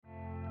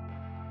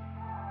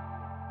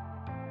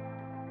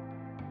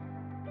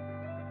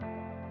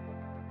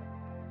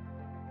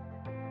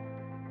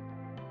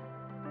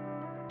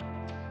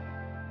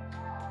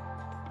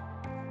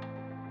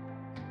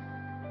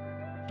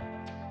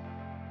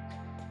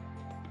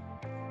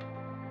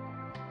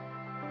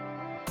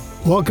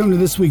Welcome to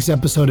this week's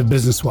episode of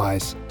Business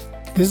Wise.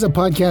 This is a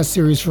podcast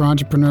series for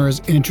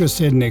entrepreneurs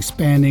interested in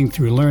expanding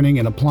through learning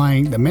and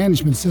applying the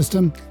management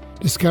system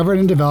discovered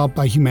and developed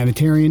by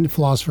humanitarian,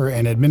 philosopher,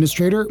 and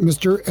administrator,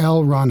 Mr.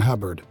 L. Ron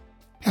Hubbard.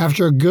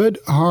 After a good,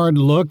 hard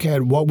look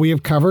at what we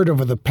have covered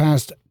over the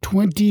past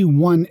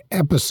 21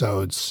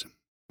 episodes,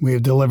 we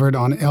have delivered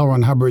on L.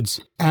 Ron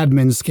Hubbard's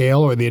admin scale,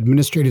 or the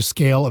administrative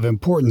scale of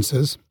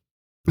importances.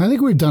 I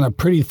think we've done a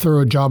pretty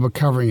thorough job of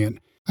covering it.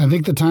 I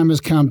think the time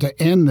has come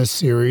to end this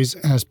series,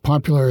 as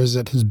popular as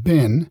it has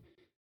been.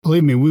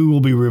 Believe me, we will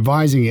be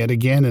revising it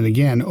again and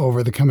again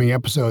over the coming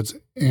episodes,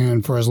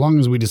 and for as long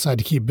as we decide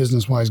to keep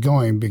Business-Wise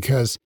going,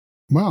 because,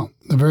 well,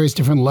 the various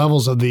different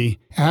levels of the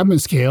admin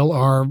scale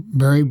are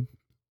very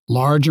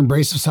large,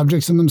 embracive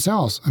subjects in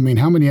themselves. I mean,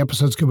 how many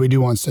episodes could we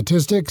do on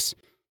statistics?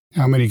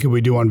 How many could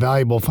we do on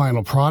valuable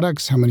final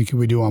products? How many could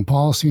we do on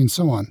policy, and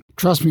so on?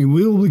 Trust me,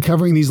 we will be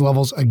covering these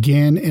levels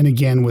again and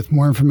again with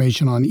more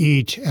information on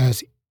each,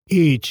 as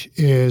each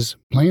is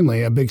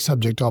plainly a big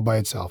subject all by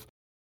itself.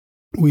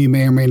 We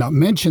may or may not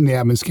mention the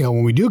admin scale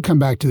when we do come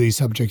back to these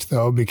subjects,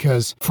 though,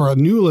 because for a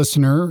new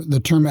listener,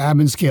 the term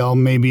admin scale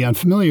may be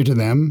unfamiliar to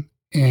them,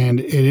 and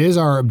it is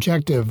our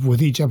objective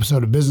with each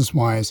episode of Business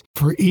Wise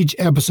for each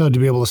episode to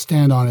be able to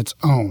stand on its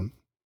own.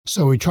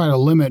 So we try to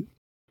limit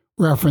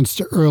reference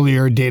to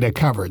earlier data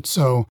covered.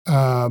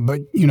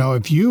 But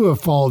if you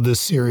have followed this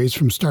series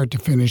from start to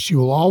finish, you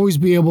will always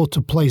be able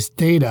to place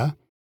data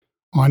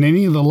on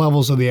any of the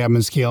levels of the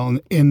admin scale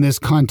in this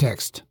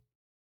context.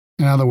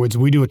 In other words,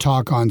 we do a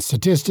talk on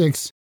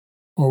statistics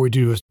or we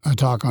do a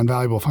talk on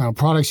valuable final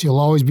products, you'll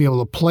always be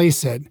able to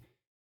place it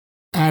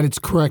at its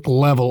correct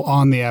level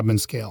on the admin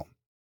scale.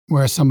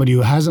 Whereas somebody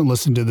who hasn't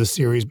listened to this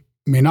series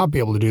may not be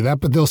able to do that,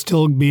 but they'll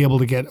still be able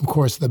to get, of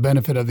course, the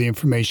benefit of the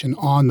information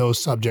on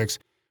those subjects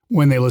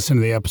when they listen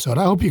to the episode.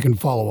 I hope you can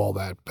follow all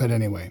that. But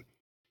anyway,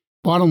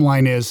 bottom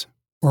line is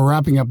we're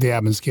wrapping up the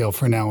admin scale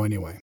for now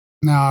anyway.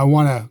 Now, I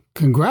want to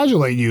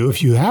congratulate you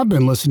if you have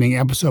been listening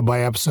episode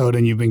by episode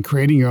and you've been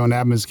creating your own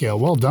admin scale.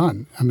 Well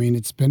done. I mean,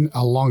 it's been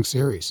a long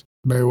series.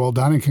 Very well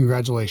done and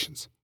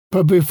congratulations.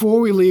 But before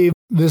we leave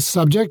this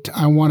subject,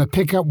 I want to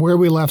pick up where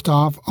we left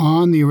off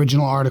on the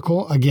original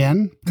article.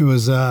 Again, it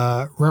was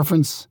a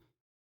reference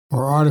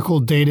or article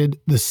dated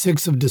the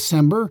 6th of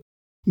December,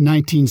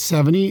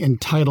 1970,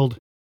 entitled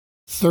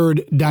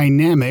Third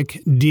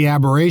Dynamic,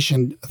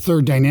 De-aberration.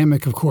 Third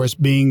dynamic, of course,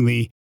 being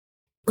the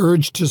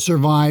urge to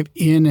survive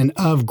in and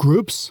of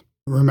groups.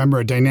 Remember,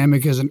 a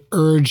dynamic is an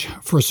urge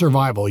for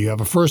survival. You have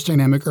a first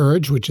dynamic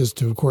urge, which is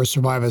to, of course,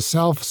 survive as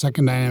self.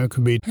 Second dynamic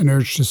would be an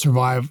urge to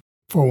survive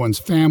for one's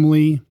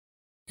family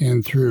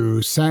and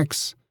through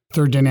sex.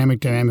 Third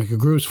dynamic of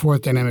groups.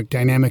 Fourth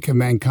dynamic of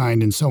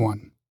mankind, and so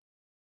on.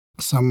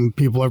 Some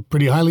people are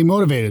pretty highly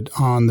motivated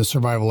on the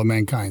survival of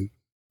mankind.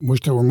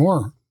 Wish there were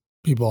more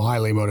people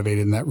highly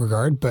motivated in that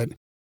regard. But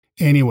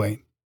anyway,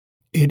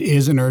 it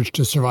is an urge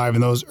to survive,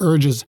 and those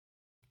urges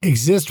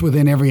exist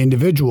within every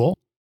individual,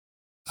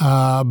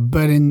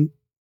 but in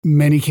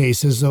many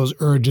cases, those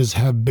urges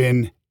have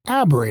been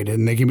aberrated,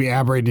 and they can be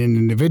aberrated in an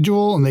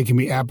individual, and they can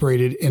be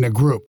aberrated in a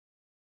group.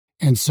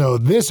 And so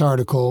this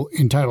article,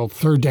 entitled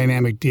Third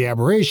Dynamic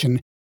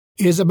De-aberration,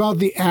 is about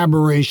the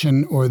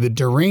aberration or the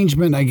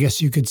derangement, I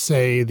guess you could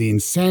say, the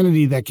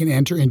insanity that can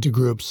enter into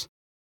groups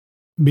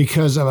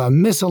because of a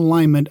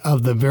misalignment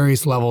of the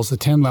various levels, the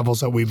 10 levels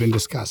that we've been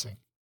discussing.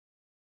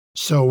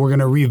 So we're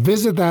going to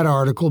revisit that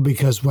article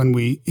because when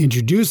we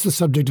introduced the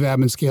subject of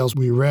admin scales,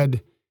 we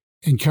read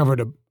and covered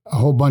a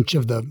whole bunch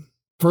of the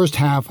first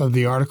half of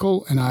the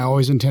article, and I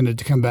always intended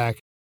to come back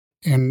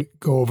and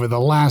go over the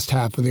last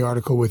half of the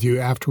article with you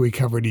after we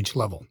covered each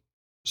level.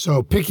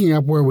 So picking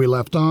up where we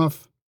left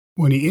off,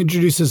 when he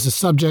introduces the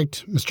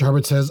subject, Mr.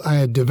 Hubbard says, I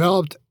had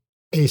developed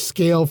a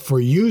scale for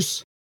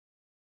use,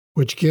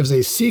 which gives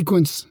a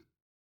sequence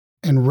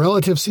and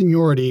relative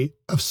seniority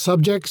of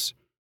subjects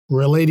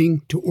relating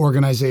to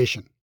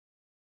organization.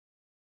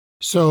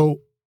 So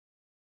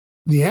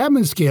the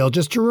admin scale,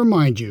 just to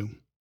remind you,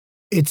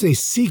 it's a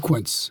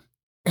sequence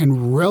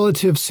and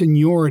relative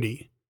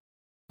seniority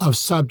of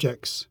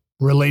subjects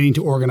relating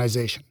to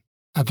organization.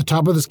 At the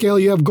top of the scale,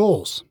 you have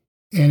goals.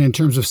 And in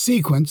terms of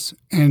sequence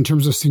and in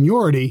terms of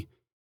seniority,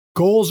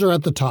 goals are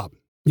at the top.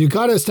 You've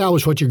got to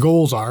establish what your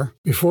goals are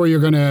before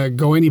you're going to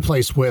go any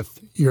place with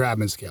your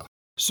admin scale.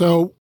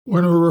 So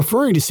when we're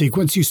referring to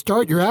sequence, you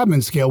start your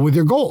admin scale with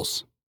your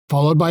goals,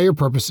 followed by your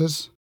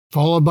purposes,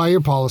 followed by your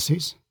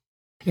policies.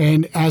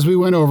 And as we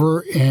went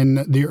over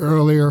in the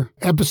earlier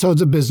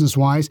episodes of Business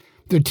Wise,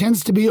 there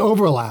tends to be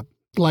overlap.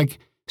 Like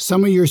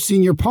some of your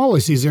senior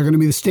policies are going to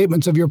be the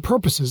statements of your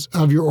purposes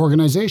of your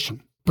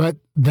organization. But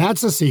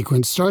that's a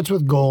sequence. Starts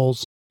with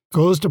goals,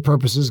 goes to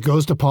purposes,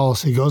 goes to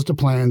policy, goes to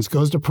plans,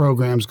 goes to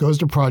programs, goes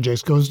to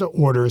projects, goes to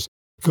orders,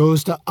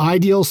 goes to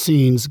ideal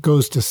scenes,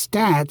 goes to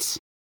stats,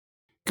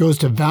 goes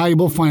to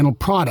valuable final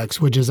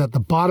products, which is at the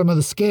bottom of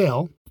the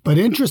scale. But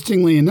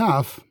interestingly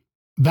enough,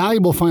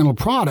 valuable final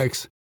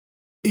products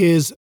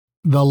is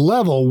the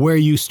level where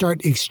you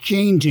start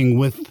exchanging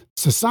with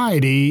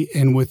society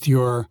and with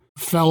your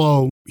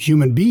fellow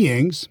human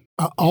beings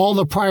all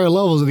the prior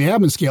levels of the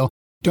admin scale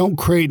don't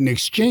create an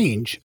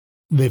exchange.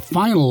 The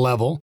final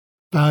level,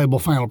 valuable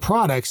final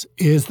products,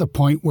 is the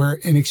point where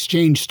an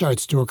exchange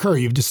starts to occur.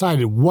 You've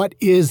decided what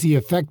is the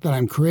effect that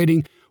I'm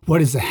creating,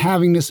 what is the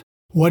havingness,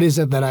 what is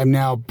it that I've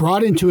now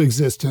brought into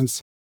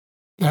existence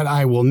that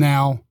I will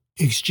now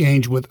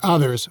exchange with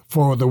others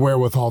for the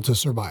wherewithal to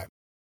survive.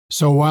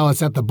 So while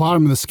it's at the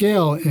bottom of the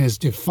scale and is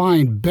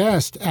defined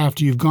best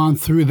after you've gone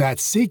through that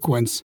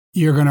sequence,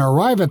 you're going to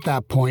arrive at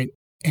that point,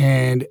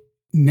 and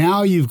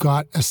now you've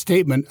got a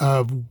statement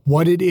of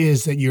what it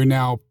is that you're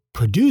now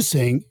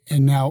producing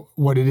and now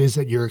what it is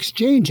that you're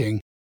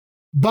exchanging.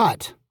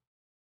 But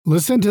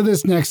listen to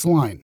this next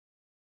line.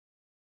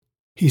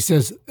 He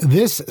says,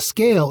 this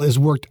scale is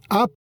worked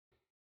up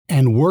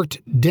and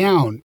worked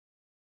down,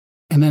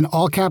 and then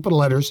all capital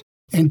letters,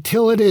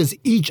 until it is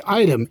each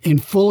item in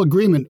full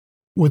agreement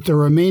with the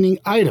remaining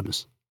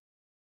items.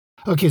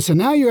 Okay, so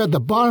now you're at the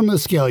bottom of the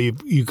scale.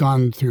 You've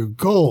gone through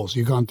goals,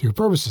 you've gone through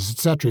purposes,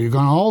 etc. You've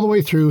gone all the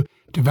way through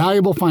to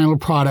valuable final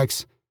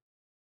products.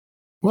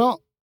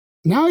 Well,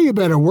 now you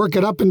better work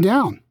it up and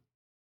down.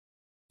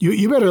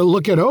 You better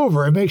look it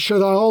over and make sure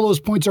that all those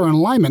points are in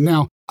alignment.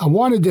 Now, I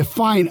want to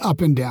define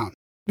up and down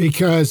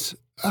because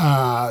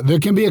there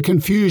can be a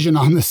confusion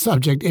on this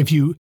subject if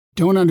you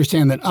don't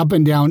understand that up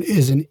and down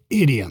is an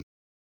idiom.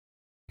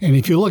 And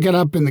if you look it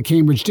up in the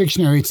Cambridge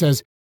Dictionary, it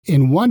says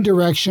in one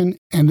direction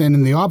and then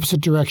in the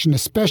opposite direction,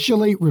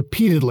 especially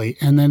repeatedly.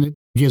 And then it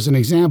gives an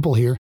example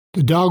here.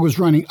 The dog was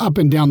running up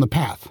and down the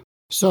path.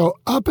 So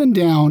up and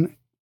down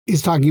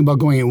is talking about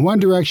going in one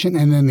direction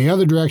and then the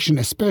other direction,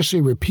 especially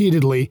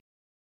repeatedly.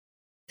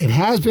 It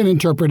has been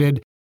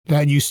interpreted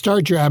that you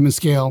start your admin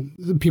scale.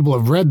 People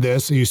have read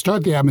this, so you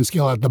start the admin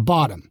scale at the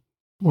bottom.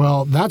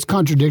 Well, that's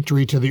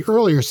contradictory to the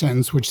earlier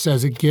sentence, which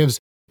says it gives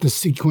the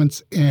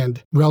sequence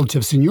and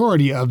relative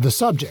seniority of the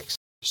subjects.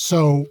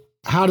 So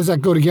how does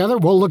that go together?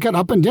 Well, look at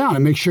up and down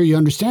and make sure you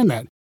understand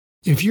that.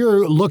 If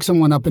you look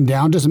someone up and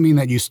down, doesn't mean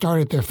that you start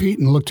at their feet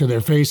and look to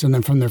their face and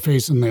then from their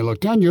face and they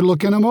look down. You're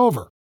looking them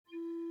over.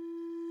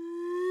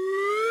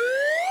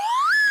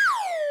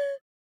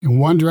 In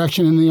one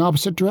direction and the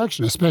opposite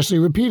direction, especially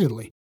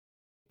repeatedly.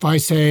 If I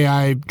say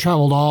I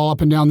traveled all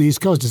up and down the East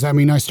Coast, does that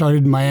mean I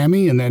started in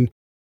Miami and then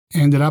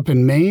ended up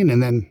in Maine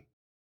and then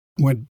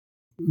went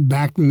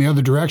back in the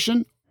other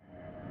direction?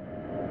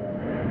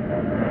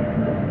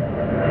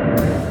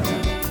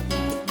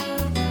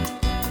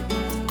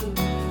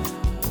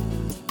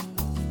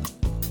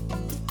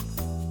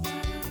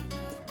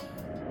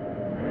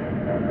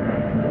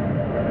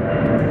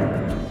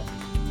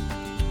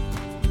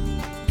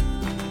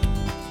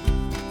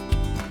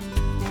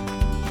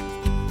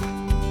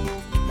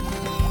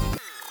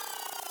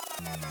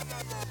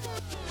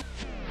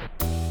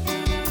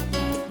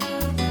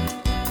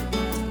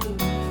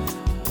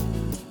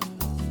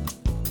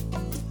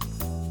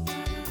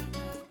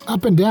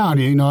 Up and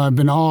down, I've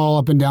been all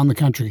up and down the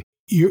country.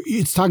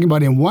 It's talking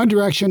about in one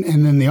direction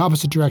and then the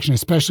opposite direction,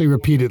 especially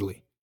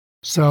repeatedly.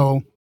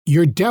 So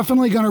you're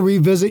definitely going to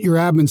revisit your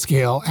admin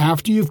scale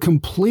after you've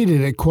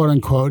completed it, quote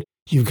unquote.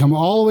 You've come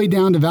all the way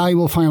down to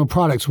valuable final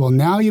products. Well,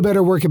 now you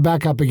better work it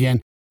back up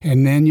again,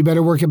 and then you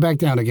better work it back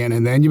down again,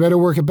 and then you better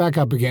work it back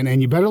up again,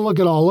 and you better look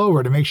it all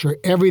over to make sure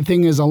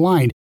everything is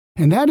aligned.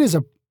 And that is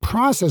a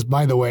process,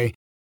 by the way,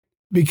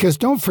 because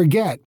don't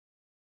forget,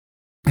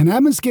 an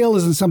admin scale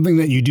isn't something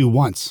that you do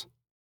once.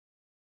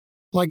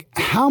 Like,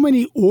 how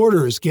many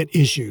orders get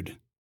issued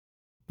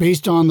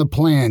based on the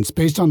plans,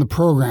 based on the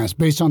programs,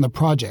 based on the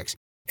projects?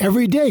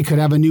 Every day could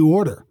have a new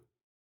order.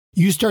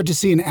 You start to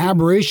see an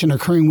aberration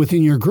occurring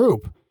within your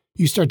group.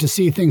 You start to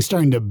see things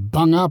starting to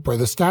bung up, or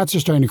the stats are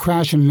starting to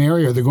crash in an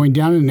area, or they're going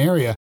down in an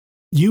area.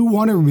 You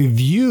want to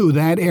review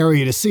that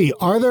area to see,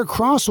 are there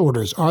cross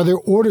orders? Are there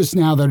orders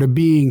now that are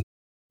being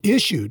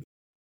issued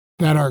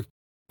that are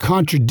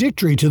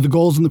contradictory to the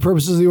goals and the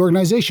purposes of the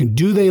organization?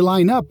 Do they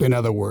line up, in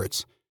other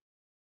words?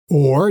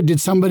 Or did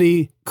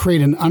somebody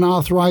create an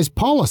unauthorized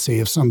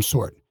policy of some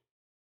sort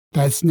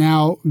that's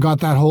now got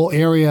that whole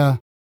area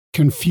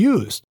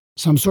confused?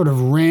 Some sort of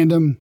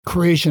random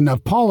creation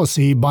of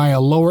policy by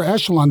a lower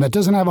echelon that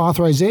doesn't have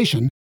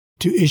authorization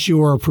to issue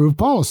or approve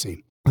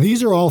policy.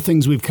 These are all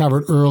things we've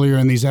covered earlier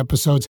in these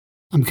episodes.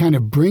 I'm kind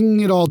of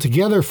bringing it all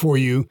together for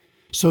you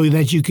so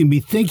that you can be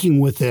thinking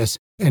with this.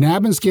 An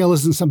admin scale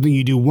isn't something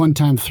you do one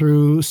time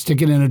through,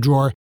 stick it in a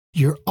drawer.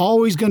 You're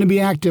always going to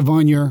be active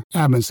on your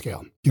admin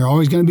scale. You're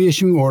always going to be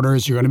issuing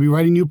orders. You're going to be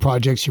writing new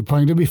projects. You're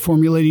probably going to be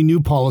formulating new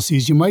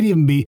policies. You might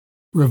even be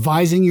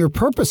revising your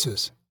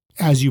purposes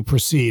as you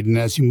proceed and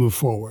as you move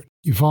forward.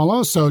 You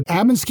follow? So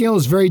admin scale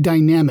is very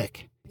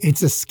dynamic.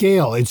 It's a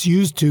scale. It's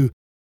used to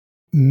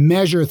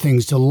measure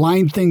things, to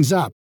line things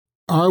up.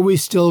 Are we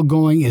still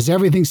going? Is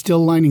everything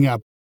still lining up?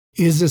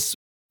 Is this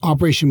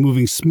operation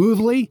moving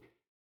smoothly?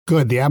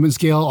 Good. The admin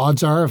scale,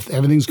 odds are, if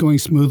everything's going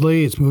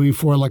smoothly, it's moving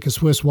forward like a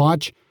Swiss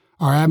watch.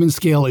 Our admin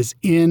scale is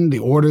in. The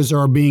orders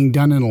are being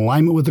done in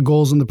alignment with the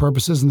goals and the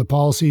purposes and the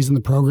policies and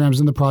the programs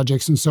and the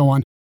projects and so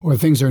on. Or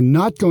things are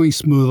not going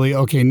smoothly.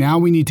 Okay, now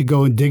we need to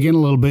go and dig in a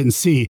little bit and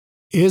see,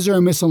 Is there a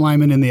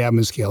misalignment in the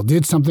admin scale?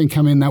 Did something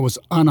come in that was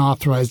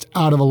unauthorized,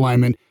 out of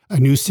alignment, a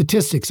new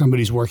statistic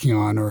somebody's working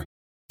on, or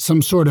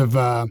some sort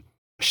of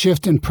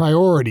shift in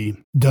priority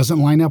doesn't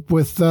line up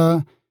with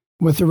the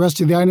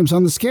rest of the items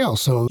on the scale?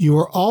 So you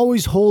are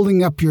always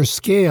holding up your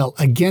scale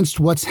against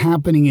what's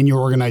happening in your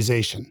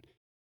organization.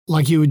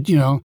 Like you would,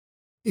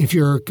 if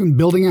you're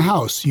building a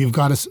house, you've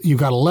got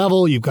a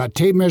level, you've got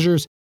tape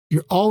measures.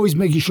 You're always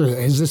making sure,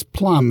 is this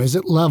plumb? Is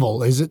it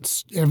level?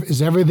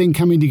 Is everything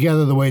coming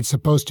together the way it's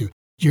supposed to?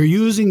 You're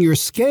using your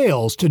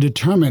scales to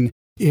determine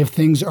if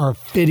things are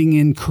fitting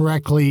in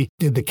correctly.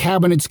 Did the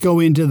cabinets go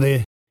into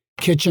the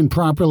kitchen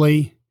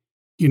properly?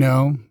 They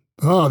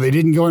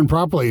didn't go in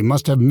properly. You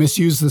must have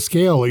misused the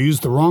scale or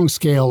used the wrong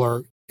scale,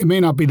 or it may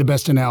not be the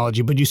best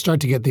analogy, but you start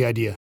to get the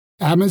idea.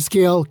 Admin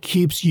scale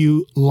keeps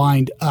you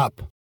lined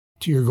up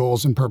to your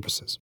goals and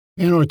purposes.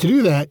 In order to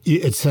do that,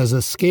 it says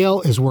a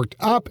scale is worked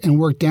up and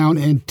worked down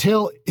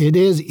until it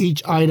is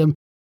each item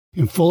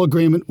in full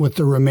agreement with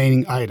the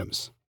remaining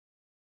items.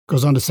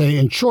 Goes on to say,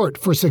 in short,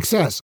 for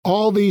success,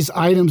 all these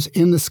items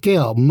in the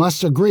scale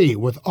must agree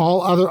with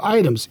all other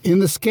items in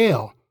the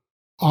scale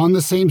on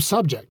the same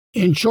subject.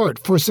 In short,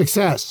 for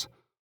success,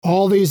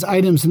 all these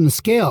items in the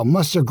scale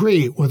must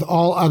agree with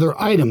all other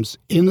items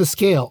in the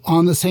scale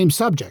on the same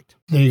subject.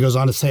 Then he goes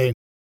on to say,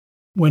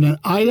 when an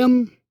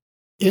item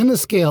in the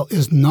scale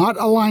is not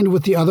aligned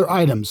with the other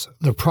items,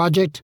 the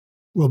project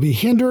will be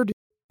hindered,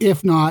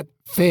 if not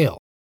fail.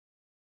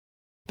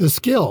 The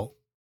skill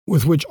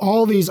with which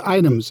all these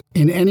items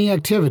in any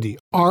activity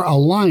are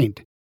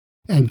aligned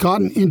and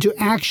gotten into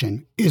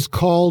action is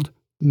called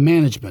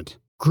management.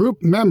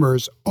 Group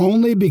members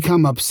only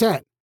become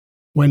upset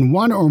when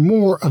one or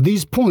more of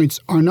these points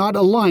are not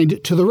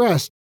aligned to the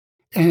rest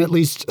and at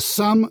least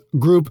some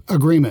group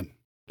agreement.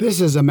 This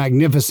is a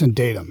magnificent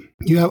datum.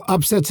 You have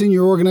upsets in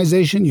your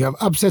organization, you have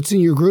upsets in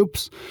your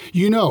groups.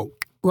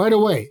 Right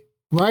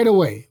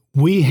away,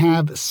 we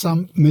have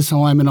some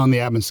misalignment on the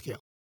admin scale,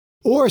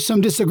 or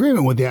some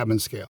disagreement with the admin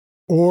scale,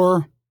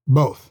 or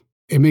both.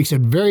 It makes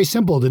it very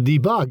simple to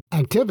debug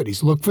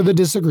activities. Look for the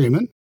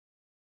disagreement,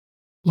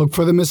 look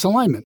for the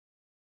misalignment.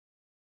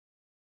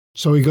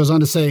 So he goes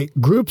on to say,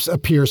 groups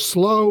appear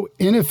slow,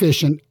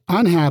 inefficient,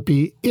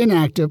 unhappy,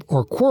 inactive,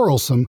 or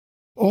quarrelsome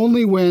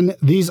only when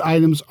these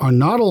items are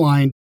not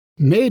aligned,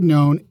 made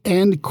known,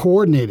 and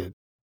coordinated.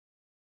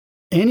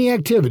 Any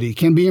activity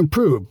can be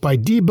improved by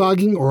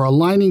debugging or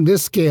aligning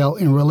this scale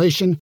in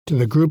relation to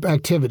the group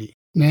activity.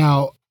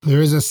 Now,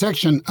 there is a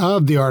section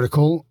of the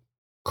article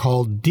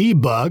called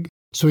debug,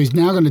 so he's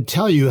now going to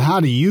tell you how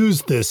to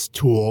use this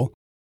tool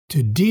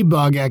to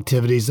debug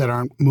activities that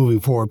aren't moving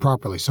forward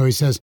properly. So he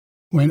says,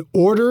 when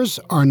orders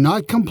are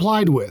not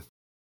complied with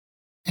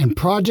and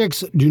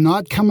projects do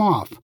not come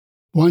off,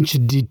 one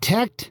should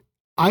detect,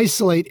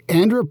 isolate,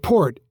 and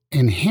report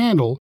and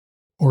handle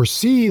or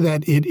see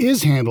that it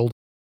is handled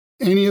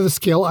any of the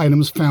scale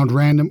items found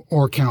random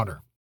or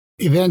counter.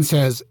 He then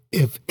says,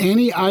 if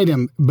any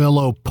item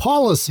below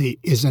policy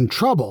is in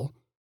trouble,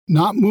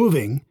 not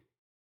moving,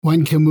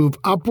 one can move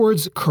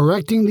upwards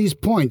correcting these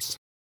points,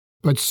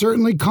 but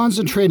certainly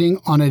concentrating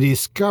on a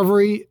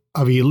discovery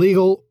of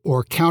illegal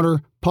or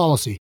counter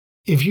policy.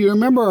 If you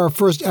remember our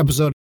first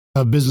episode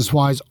of Business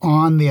Wise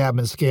on the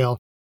admin scale,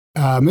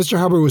 Mr.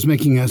 Hubbard was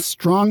making a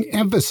strong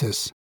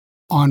emphasis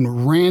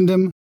on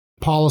random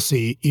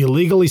policy,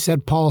 illegally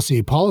set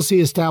policy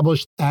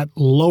established at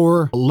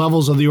lower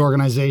levels of the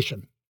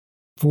organization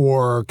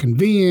for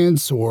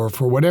convenience or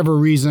for whatever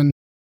reason,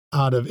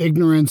 out of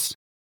ignorance.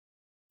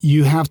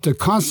 You have to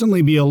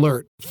constantly be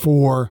alert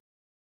for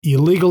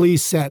illegally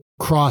set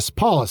cross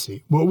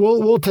policy.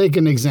 We'll take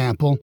an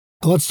example.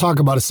 Let's talk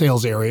about a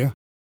sales area.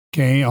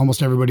 Okay,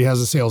 almost everybody has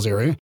a sales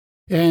area.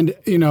 And,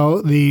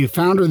 the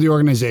founder of the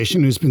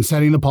organization who's been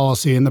setting the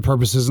policy and the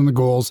purposes and the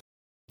goals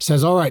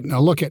says, all right, now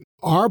look at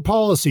our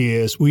policy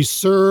is we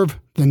serve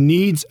the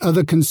needs of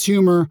the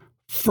consumer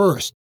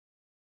first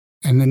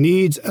and the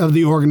needs of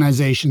the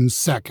organization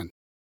second.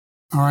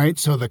 All right,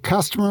 so the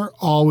customer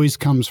always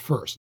comes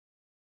first.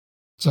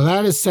 So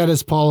that is set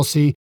as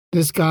policy.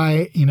 This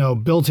guy,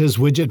 built his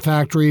widget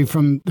factory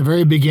from the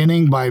very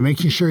beginning by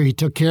making sure he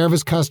took care of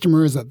his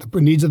customers, that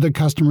the needs of the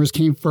customers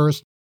came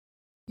first.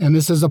 And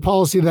this is a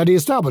policy that he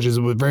establishes.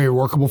 It was very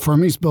workable for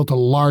him. He's built a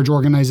large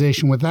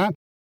organization with that.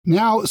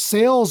 Now,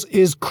 sales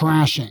is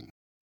crashing,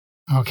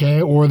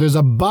 okay? Or there's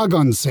a bug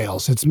on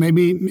sales. It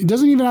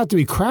doesn't even have to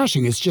be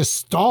crashing. It's just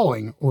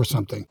stalling or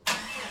something.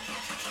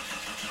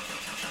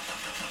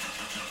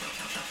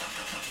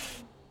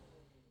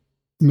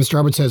 Mr.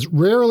 Hubbard says,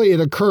 rarely it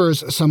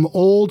occurs some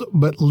old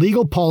but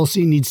legal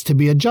policy needs to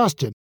be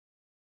adjusted.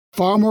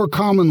 Far more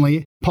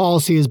commonly,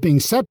 policy is being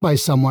set by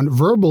someone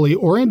verbally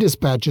or in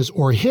dispatches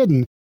or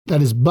hidden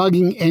that is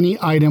bugging any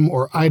item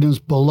or items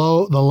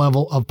below the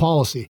level of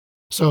policy.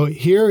 So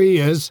here he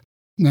is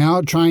now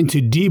trying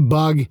to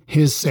debug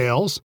his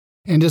sales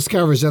and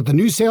discovers that the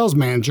new sales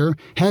manager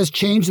has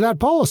changed that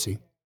policy.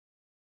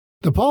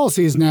 The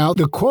policy is now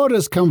the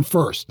quotas come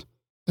first.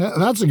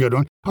 That's a good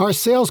one. Our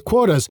sales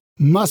quotas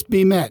must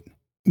be met.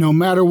 no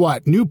matter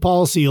what. New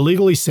policy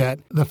illegally set.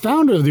 The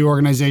founder of the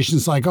organization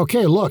is like,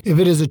 okay, look, if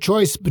it is a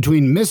choice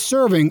between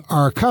misserving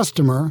our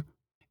customer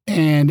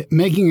and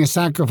making a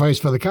sacrifice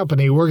for the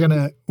company, we're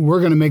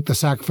gonna make the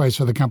sacrifice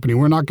for the company.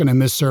 We're not gonna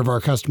misserve our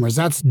customers.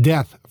 That's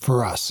death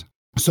for us.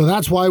 So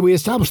that's why we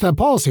established that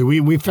policy.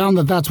 We found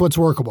that that's what's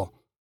workable.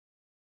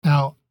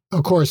 Now,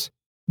 of course,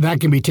 that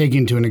can be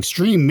taken to an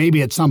extreme.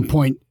 Maybe at some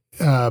point,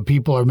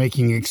 people are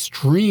making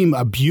extreme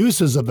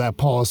abuses of that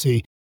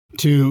policy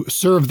to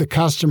serve the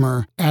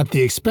customer at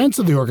the expense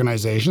of the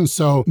organization.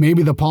 So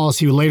maybe the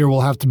policy later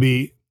will have to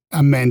be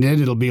amended.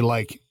 It'll be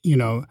like,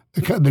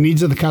 the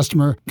needs of the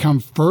customer come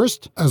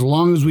first, as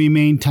long as we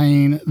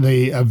maintain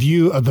a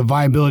view of the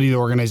viability of the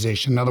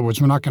organization. In other words,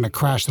 we're not going to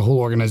crash the whole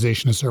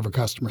organization to serve a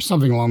customer,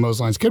 something along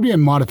those lines. Could be a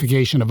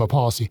modification of a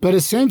policy. But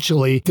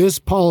essentially, this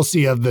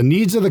policy of the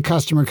needs of the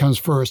customer comes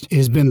first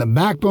has been the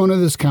backbone of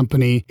this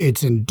company.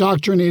 It's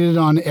indoctrinated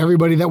on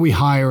everybody that we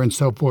hire and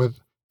so forth.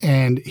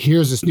 And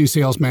here's this new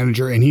sales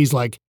manager, and he's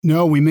like,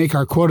 no, we make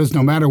our quotas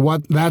no matter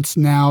what. That's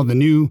now the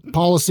new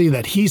policy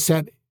that he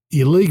set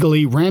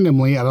illegally,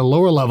 randomly at a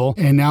lower level.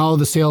 And now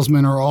the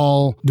salesmen are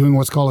all doing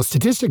what's called a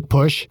statistic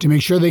push to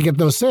make sure they get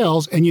those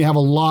sales. And you have a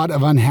lot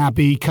of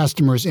unhappy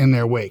customers in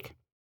their wake.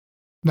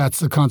 That's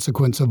the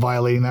consequence of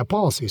violating that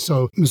policy.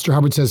 So Mr.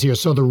 Hubbard says here,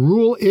 so the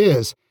rule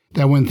is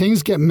that when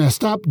things get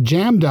messed up,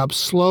 jammed up,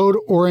 slowed,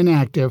 or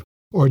inactive,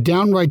 or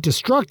downright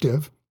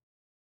destructive,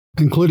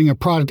 including a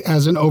product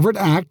as an overt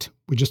act,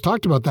 we just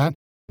talked about that,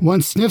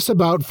 one sniffs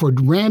about for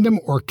random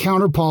or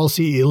counter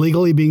policy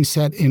illegally being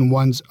set in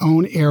one's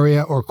own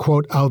area or,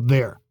 quote, out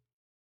there.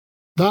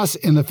 Thus,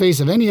 in the face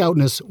of any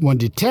outness, one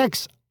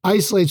detects,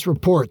 isolates,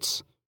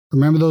 reports.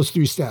 Remember those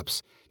 3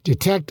 steps.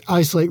 Detect,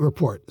 isolate,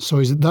 report.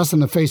 So thus, in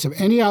the face of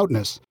any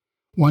outness,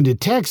 one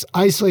detects,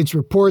 isolates,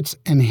 reports,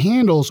 and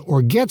handles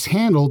or gets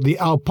handled the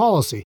out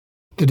policy.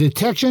 The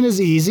detection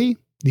is easy.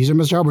 These are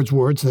Mr. Hubbard's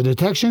words. The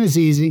detection is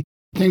easy.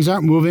 Things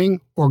aren't moving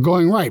or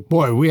going right.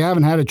 Boy, we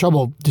haven't had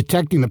trouble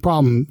detecting the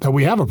problem that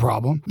we have a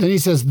problem. Then he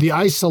says the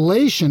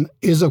isolation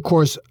is, of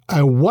course,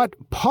 a what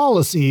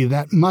policy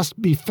that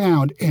must be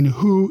found and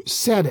who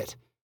said it.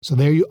 So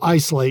there you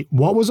isolate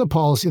what was a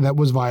policy that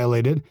was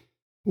violated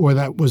or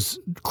that was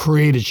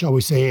created, shall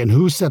we say, and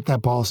who set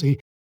that policy.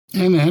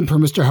 And then for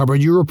Mr.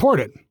 Hubbard, you report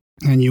it.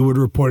 And you would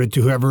report it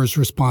to whoever is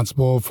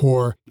responsible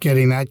for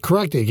getting that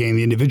corrected, getting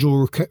the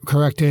individual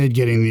corrected,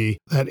 getting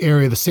that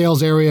area, the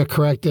sales area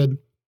corrected.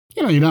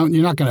 You're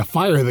not going to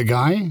fire the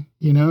guy.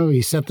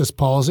 He set this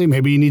policy.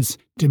 Maybe he needs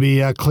to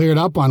be cleared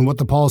up on what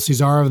the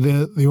policies are of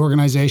the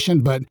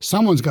organization, but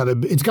it's got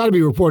to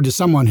be reported to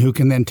someone who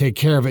can then take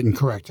care of it and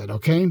correct it,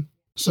 okay?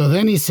 So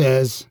then he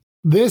says,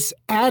 this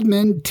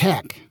admin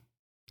tech,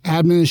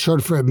 admin is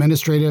short for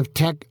administrative,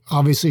 tech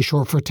obviously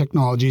short for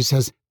technology,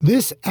 says,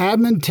 this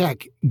admin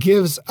tech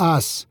gives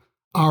us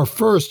our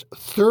first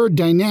third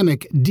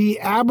dynamic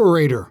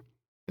deaberrator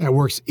that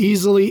works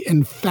easily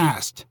and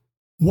fast.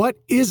 What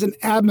is an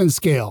admin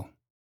scale?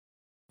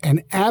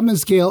 An admin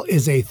scale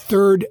is a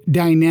third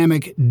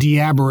dynamic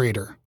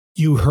deaberrator.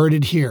 You heard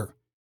it here.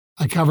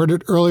 I covered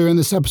it earlier in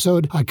this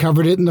episode. I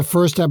covered it in the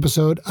first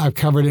episode. I've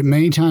covered it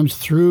many times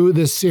through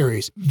this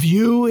series.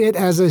 View it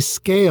as a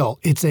scale.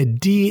 It's a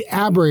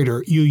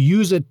deaberrator. You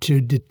use it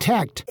to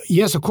detect.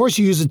 Yes, of course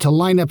you use it to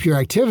line up your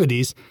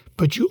activities,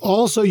 but you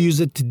also use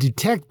it to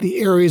detect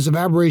the areas of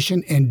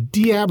aberration and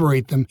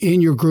deaberrate them in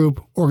your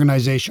group,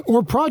 organization,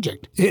 or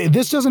project.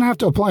 This doesn't have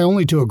to apply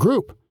only to a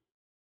group.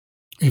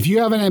 If you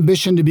have an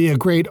ambition to be a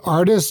great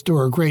artist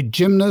or a great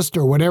gymnast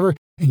or whatever,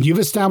 and you've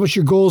established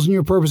your goals and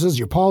your purposes,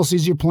 your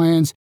policies, your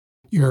plans,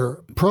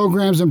 your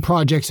programs and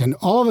projects, and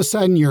all of a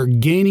sudden you're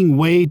gaining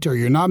weight or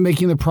you're not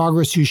making the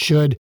progress you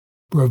should,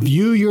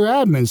 review your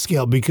admin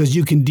scale, because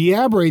you can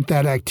deaberrate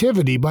that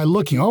activity by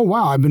looking, oh,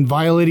 wow, I've been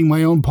violating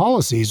my own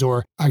policies,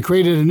 or I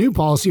created a new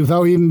policy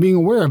without even being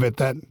aware of it,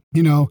 that,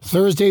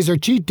 Thursdays are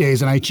cheat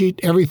days and I cheat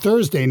every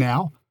Thursday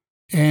now.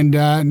 And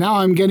now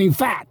I'm getting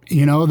fat,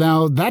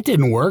 now that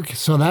didn't work.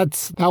 So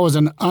that was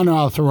an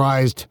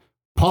unauthorized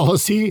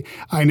policy.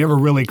 I never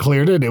really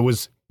cleared it.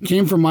 It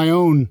came from my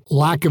own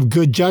lack of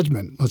good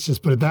judgment. Let's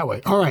just put it that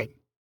way. All right.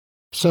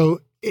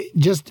 So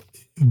just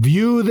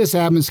view this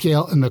admin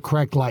scale in the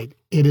correct light.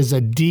 It is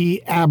a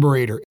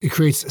deaberrator. It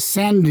creates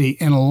sanity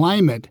and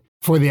alignment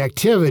for the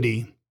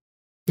activity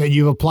that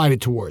you've applied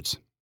it towards.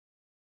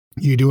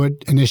 You do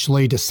it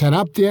initially to set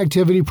up the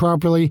activity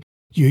properly.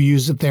 You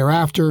use it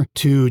thereafter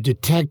to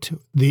detect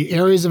the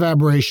areas of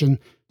aberration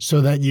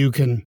so that you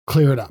can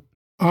clear it up.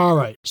 All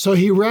right. So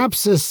he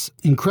wraps this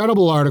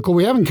incredible article.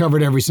 We haven't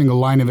covered every single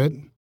line of it,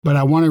 but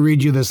I want to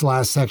read you this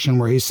last section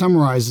where he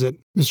summarizes it.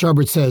 Mr.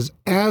 Hubbard says,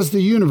 as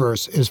the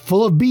universe is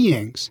full of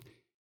beings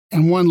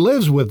and one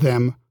lives with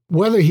them,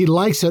 whether he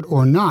likes it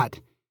or not,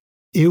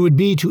 it would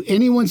be to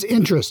anyone's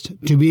interest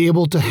to be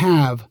able to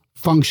have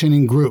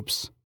functioning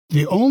groups.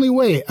 The only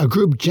way a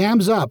group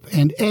jams up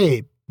and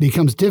A,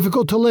 becomes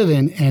difficult to live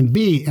in, and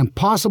B,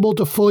 impossible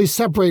to fully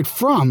separate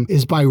from,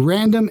 is by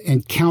random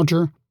and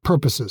counter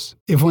purposes.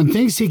 If one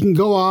thinks he can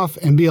go off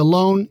and be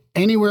alone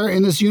anywhere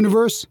in this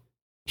universe,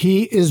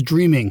 he is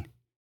dreaming.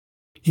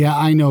 Yeah,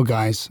 I know,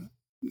 guys.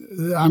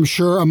 I'm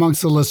sure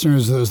amongst the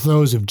listeners, there's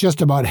those who've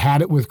just about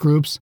had it with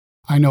groups.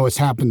 I know it's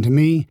happened to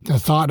me. The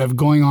thought of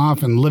going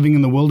off and living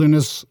in the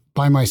wilderness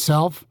by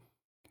myself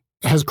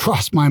has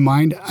crossed my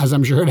mind, as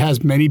I'm sure it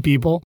has many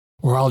people,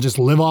 or I'll just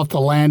live off the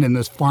land in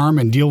this farm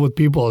and deal with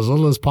people as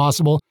little as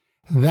possible.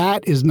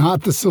 That is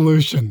not the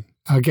solution.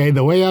 Okay,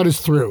 the way out is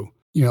through.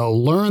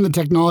 Learn the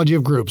technology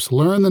of groups,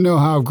 learn the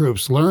know-how of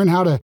groups, learn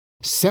how to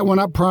set one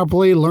up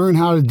properly, learn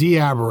how to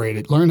deaberrate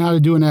it, learn how to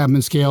do an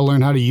admin scale,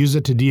 learn how to use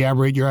it to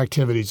deaberrate your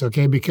activities,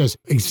 okay? Because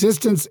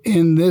existence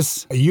in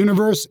this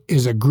universe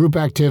is a group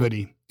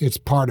activity. It's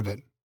part of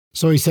it.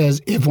 So he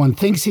says, if one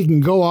thinks he can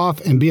go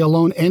off and be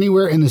alone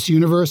anywhere in this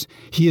universe,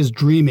 he is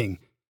dreaming.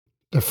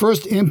 The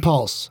first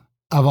impulse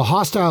of a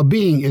hostile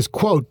being is,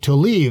 quote, to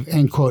leave,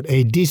 end quote,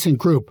 a decent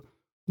group.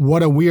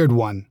 What a weird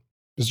one.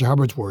 Mr.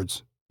 Hubbard's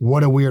words.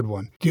 What a weird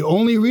one. The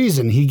only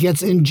reason he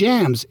gets in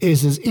jams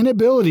is his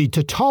inability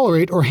to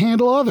tolerate or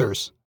handle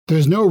others.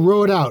 There's no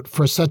road out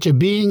for such a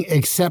being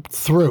except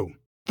through.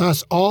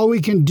 Thus, all we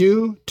can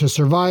do to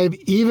survive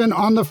even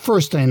on the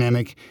first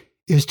dynamic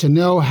is to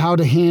know how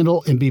to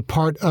handle and be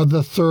part of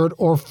the third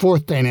or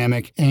fourth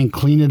dynamic and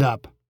clean it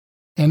up.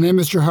 And then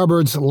Mr.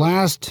 Hubbard's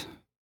last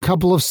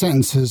couple of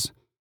sentences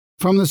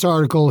from this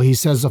article, he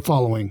says the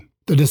following.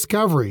 The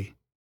discovery,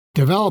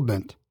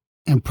 development,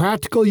 and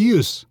practical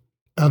use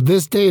of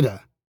this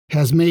data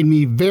has made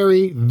me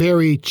very,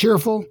 very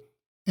cheerful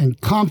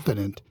and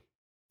confident,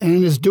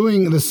 and is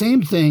doing the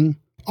same thing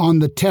on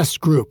the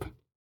test group.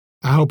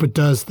 I hope it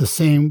does the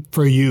same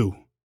for you.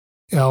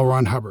 L.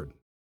 Ron Hubbard.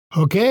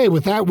 Okay,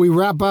 with that, we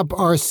wrap up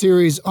our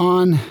series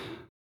on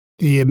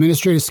the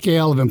administrative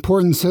scale of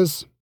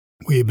importances.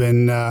 We've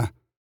been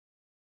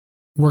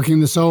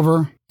working this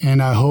over,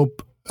 and I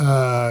hope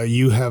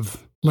you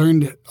have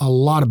learned a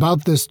lot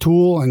about this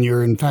tool, and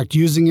you're in fact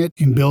using it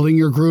in building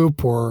your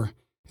group or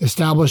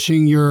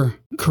establishing your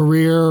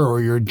career or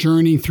your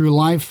journey through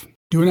life.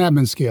 Do an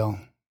admin scale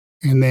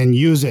and then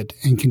use it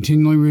and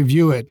continually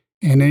review it.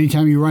 And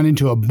anytime you run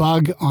into a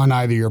bug on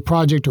either your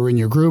project or in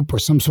your group or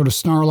some sort of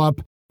snarl up,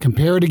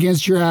 compare it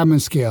against your admin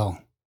scale.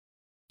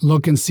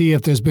 Look and see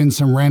if there's been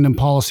some random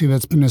policy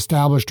that's been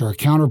established or a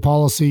counter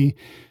policy.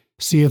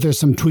 See if there's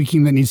some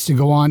tweaking that needs to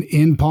go on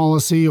in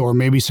policy, or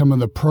maybe some of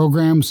the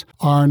programs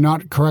are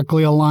not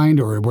correctly aligned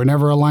or were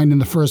never aligned in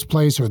the first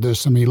place, or there's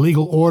some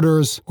illegal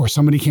orders, or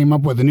somebody came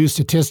up with a new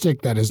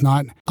statistic that is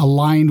not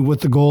aligned with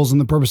the goals and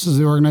the purposes of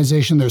the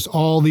organization. There's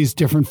all these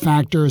different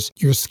factors.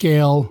 Your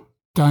scale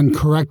done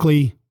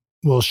correctly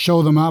will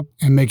show them up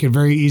and make it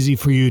very easy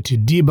for you to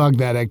debug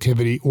that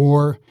activity,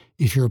 or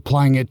if you're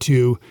applying it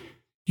to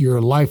your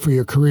life or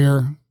your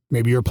career,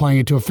 maybe you're applying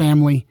it to a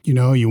family,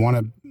 you want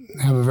to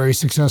have a very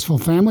successful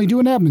family, do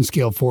an admin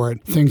scale for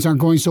it. Things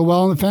aren't going so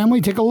well in the family,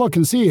 take a look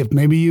and see if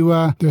maybe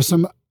there's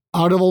some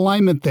out of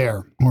alignment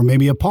there, or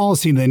maybe a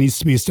policy that needs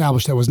to be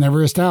established that was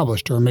never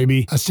established, or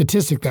maybe a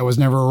statistic that was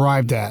never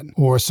arrived at,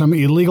 or some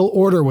illegal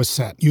order was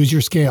set. Use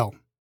your scale.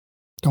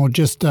 Don't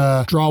just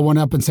draw one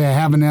up and say, I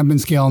have an admin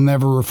scale and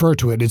never refer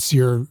to it. It's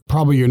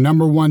probably your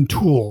number one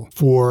tool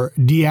for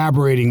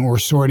deaberrating or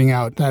sorting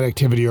out that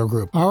activity or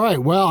group. All right,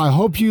 well, I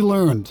hope you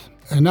learned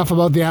enough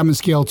about the admin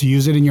scale to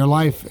use it in your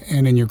life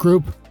and in your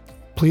group.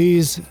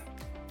 Please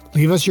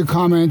leave us your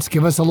comments.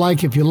 Give us a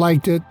like if you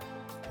liked it.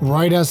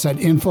 Write us at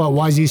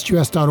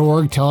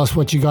info@wiseeastus.org. Tell us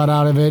what you got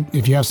out of it.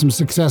 If you have some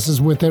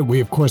successes with it, we,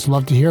 of course,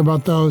 love to hear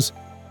about those.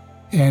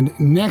 And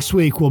next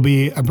week will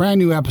be a brand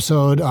new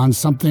episode on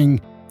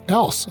something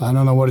else. I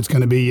don't know what it's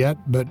going to be yet,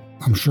 but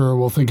I'm sure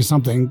we'll think of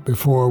something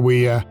before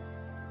we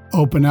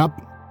open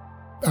up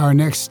our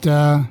next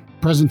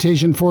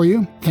presentation for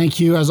you.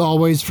 Thank you, as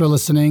always, for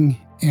listening.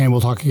 And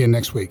we'll talk again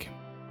next week.